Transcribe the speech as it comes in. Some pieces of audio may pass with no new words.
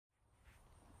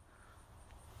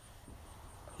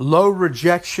low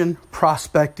rejection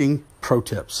prospecting pro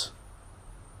tips.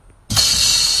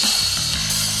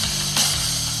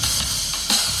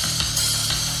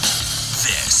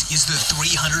 This is the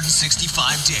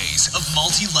 365 Days of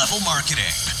Multi-Level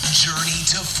Marketing Journey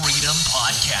to Freedom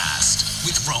podcast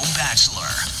with Rome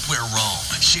Batchelor, where Rome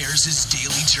shares his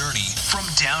daily journey from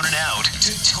down and out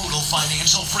to total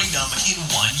financial freedom in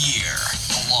 1 year,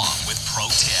 along with pro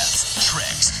tips,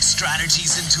 tricks,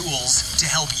 strategies, and tools to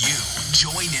help you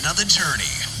join in on the journey.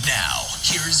 Now,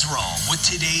 here's Rome with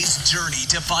today's Journey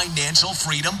to Financial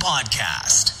Freedom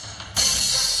podcast.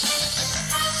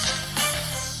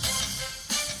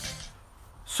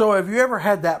 So have you ever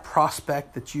had that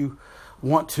prospect that you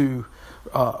want to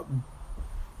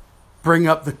bring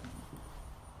up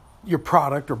your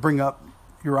product or bring up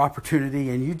your opportunity,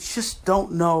 and you just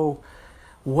don't know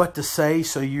what to say,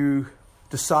 so you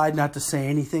decide not to say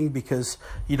anything because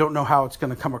you don't know how it's going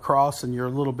to come across and you're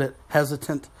a little bit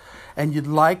hesitant, and you'd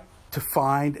like to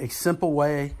find a simple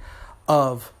way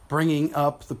of bringing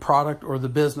up the product or the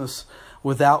business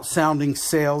without sounding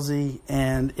salesy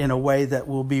and in a way that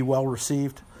will be well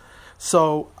received?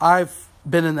 So I've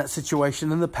been in that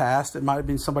situation in the past. It might have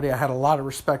been somebody I had a lot of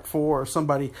respect for, or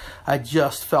somebody I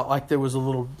just felt like there was a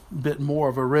little bit more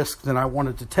of a risk than I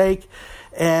wanted to take.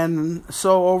 And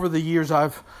so over the years,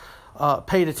 I've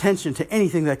paid attention to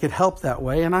anything that could help that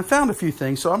way. And I found a few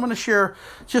things. So I'm going to share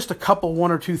just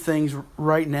one or two things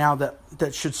right now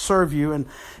that should serve you and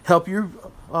help you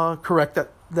correct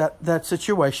that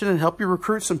situation and help you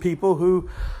recruit some people who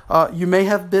you may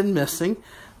have been missing,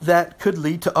 that could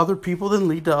lead to other people, then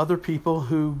lead to other people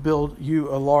who build you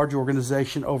a large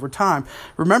organization over time.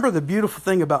 Remember, the beautiful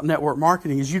thing about network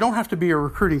marketing is you don't have to be a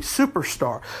recruiting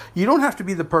superstar. You don't have to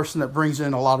be the person that brings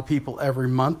in a lot of people every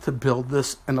month to build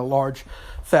this in a large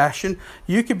fashion.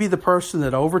 You could be the person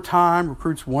that over time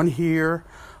recruits one here,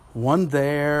 one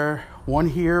there, one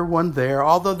here, one there,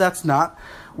 although that's not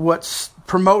what's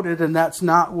promoted and that's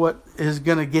not what is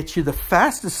going to get you the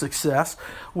fastest success.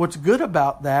 What's good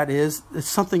about that is it's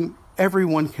something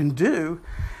everyone can do.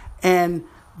 And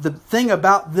the thing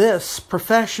about this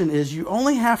profession is you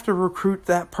only have to recruit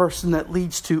that person that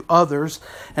leads to others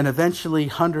and eventually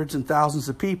hundreds and thousands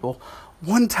of people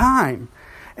one time,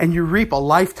 and you reap a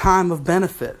lifetime of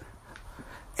benefit.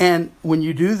 And when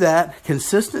you do that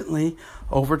consistently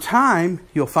over time,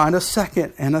 you'll find a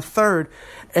second and a third,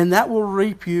 and that will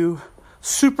reap you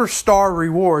superstar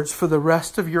rewards for the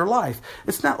rest of your life.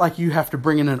 It's not like you have to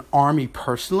bring in an army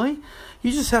personally.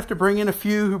 You just have to bring in a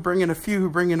few who bring in a few who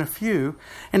bring in a few.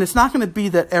 And it's not going to be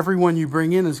that everyone you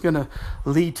bring in is going to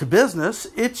lead to business.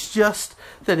 It's just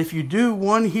that if you do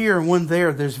one here and one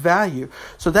there, there's value.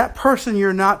 So that person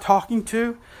you're not talking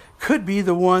to could be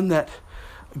the one that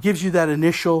gives you that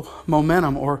initial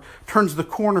momentum or turns the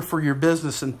corner for your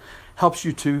business and helps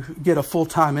you to get a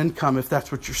full-time income if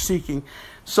that's what you're seeking.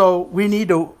 So we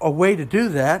need a way to do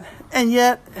that, and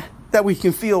yet that we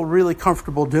can feel really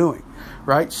comfortable doing,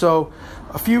 right? So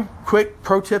a few quick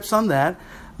pro tips on that.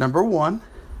 Number one,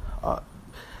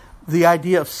 the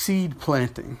idea of seed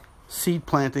planting. Seed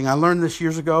planting. I learned this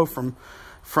years ago from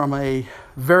a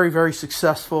very, very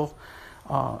successful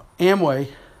Amway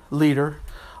leader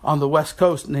on the West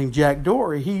Coast named Jack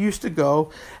Dory. He used to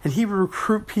go and he would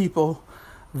recruit people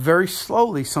very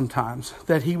slowly sometimes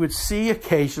that he would see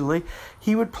occasionally.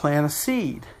 He would plant a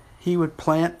seed. He would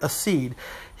plant a seed.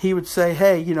 He would say,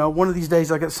 hey, one of these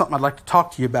days I got something I'd like to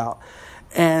talk to you about.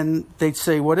 And they'd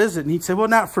say, what is it? And he'd say, well,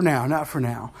 not for now, not for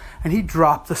now. And he'd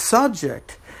drop the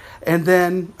subject. And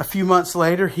then a few months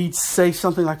later, he'd say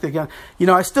something like that again.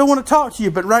 I still want to talk to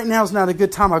you, but right now is not a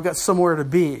good time. I've got somewhere to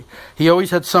be. He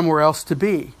always had somewhere else to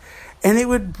be. And he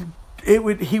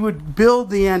would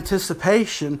build the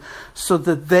anticipation so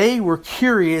that they were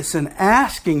curious and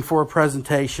asking for a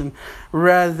presentation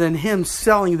rather than him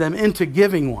selling them into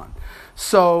giving one.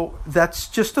 So that's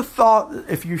just a thought.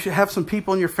 If you have some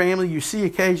people in your family you see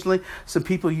occasionally, some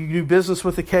people you do business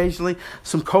with occasionally,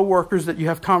 some coworkers that you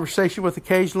have conversation with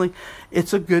occasionally,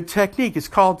 it's a good technique. It's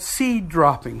called seed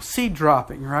dropping,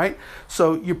 right?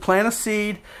 So you plant a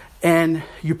seed and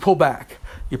you pull back.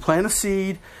 You plant a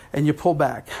seed and you pull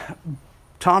back.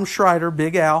 Tom Schreider,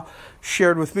 Big Al,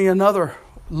 shared with me another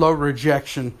low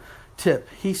rejection tip.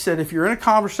 He said, if you're in a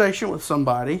conversation with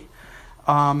somebody,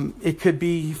 it could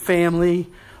be family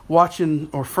watching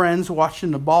or friends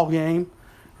watching the ball game,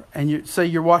 and you say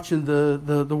you're watching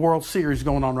the World Series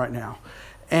going on right now,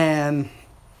 and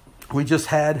we just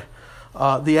had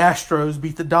the Astros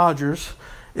beat the Dodgers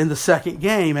in the second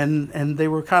game, and they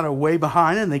were kind of way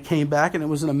behind, and they came back, and it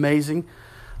was an amazing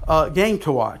game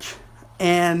to watch.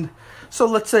 And so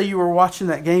let's say you were watching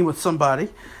that game with somebody,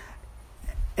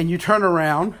 and you turn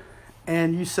around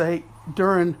and you say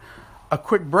during a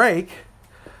quick break,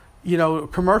 a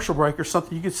commercial break or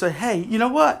something, you could say, hey, you know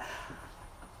what?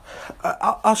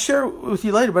 I'll share it with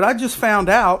you later, but I just found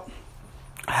out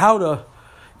how to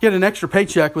get an extra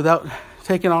paycheck without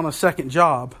taking on a second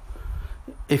job.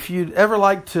 If you'd ever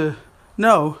like to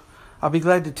know, I'll be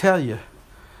glad to tell you.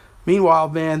 Meanwhile,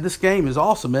 man, this game is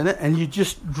awesome, isn't it? And you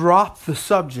just drop the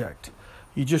subject.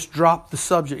 You just drop the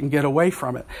subject and get away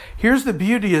from it. Here's the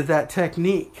beauty of that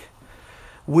technique.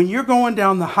 When you're going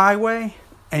down the highway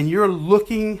and you're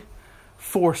looking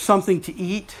for something to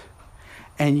eat,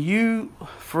 and you,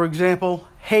 for example,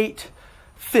 hate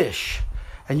fish,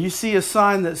 and you see a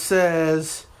sign that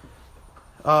says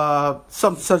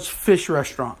some such fish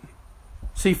restaurant,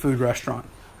 seafood restaurant,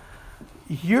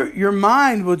 your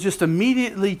mind will just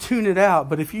immediately tune it out.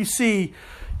 But if you see,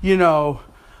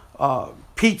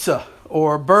 pizza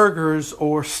or burgers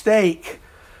or steak,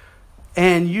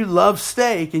 and you love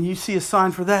steak and you see a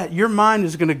sign for that, your mind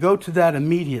is going to go to that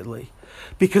immediately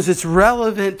because it's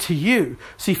relevant to you.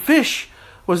 See, fish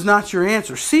was not your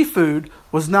answer. Seafood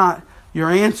was not your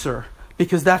answer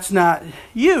because that's not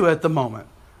you at the moment.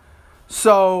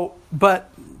 So,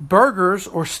 but burgers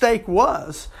or steak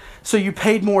was. So you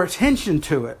paid more attention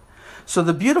to it. So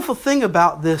the beautiful thing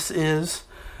about this is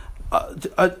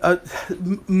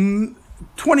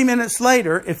 20 minutes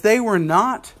later, if they were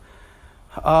not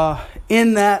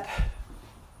in that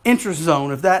interest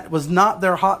zone, if that was not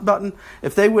their hot button,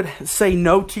 if they would say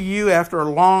no to you after a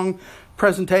long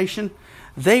presentation,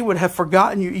 they would have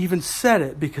forgotten you even said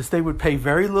it because they would pay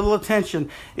very little attention.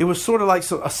 It was sort of like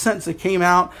a sentence that came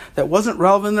out that wasn't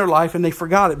relevant in their life, and they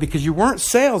forgot it because you weren't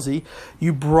salesy.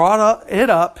 You brought it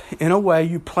up in a way,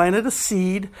 you planted a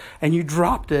seed and you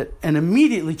dropped it and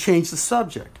immediately changed the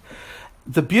subject.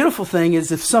 The beautiful thing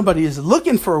is if somebody is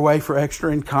looking for a way for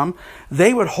extra income,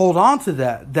 they would hold on to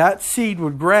that. That seed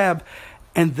would grab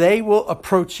and they will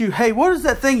approach you. Hey, what is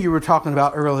that thing you were talking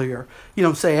about earlier?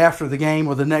 Say after the game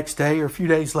or the next day or a few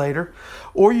days later.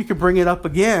 Or you could bring it up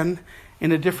again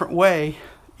in a different way,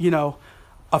 a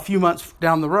few months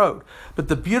down the road. But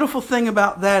the beautiful thing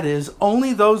about that is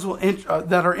only those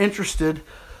that are interested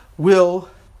will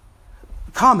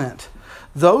comment.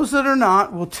 Those that are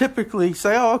not will typically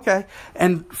say, oh, okay,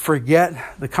 and forget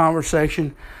the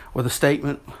conversation or the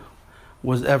statement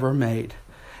was ever made.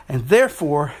 And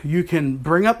therefore, you can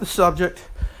bring up the subject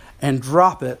and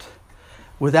drop it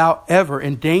without ever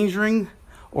endangering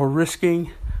or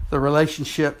risking the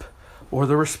relationship or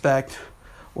the respect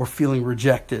or feeling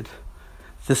rejected.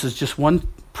 This is just one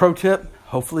pro tip.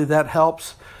 Hopefully that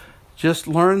helps. Just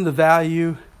learn the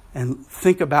value and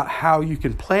think about how you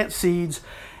can plant seeds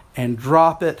and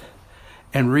drop it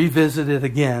and revisit it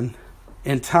again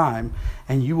in time.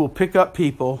 And you will pick up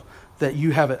people that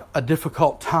you have a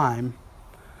difficult time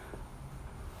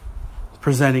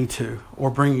presenting to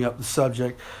or bringing up the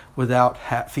subject without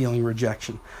feeling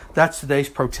rejection. That's today's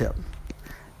pro tip.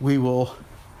 We will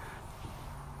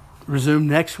resume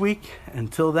next week.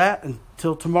 Until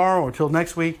tomorrow or until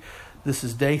next week, this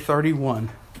is day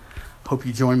 31. Hope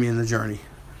you join me in the journey.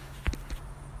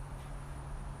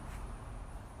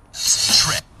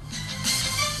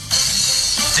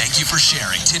 Thank you for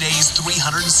sharing today's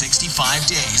 365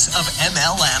 Days of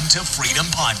MLM to Freedom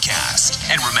podcast.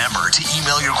 And remember to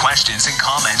email your questions and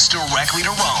comments directly to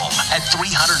Rome at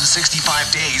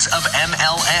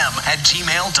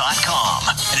 365daysofmlm@gmail.com.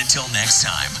 And until next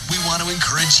time, we want to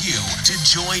encourage you to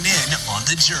join in on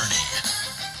the journey.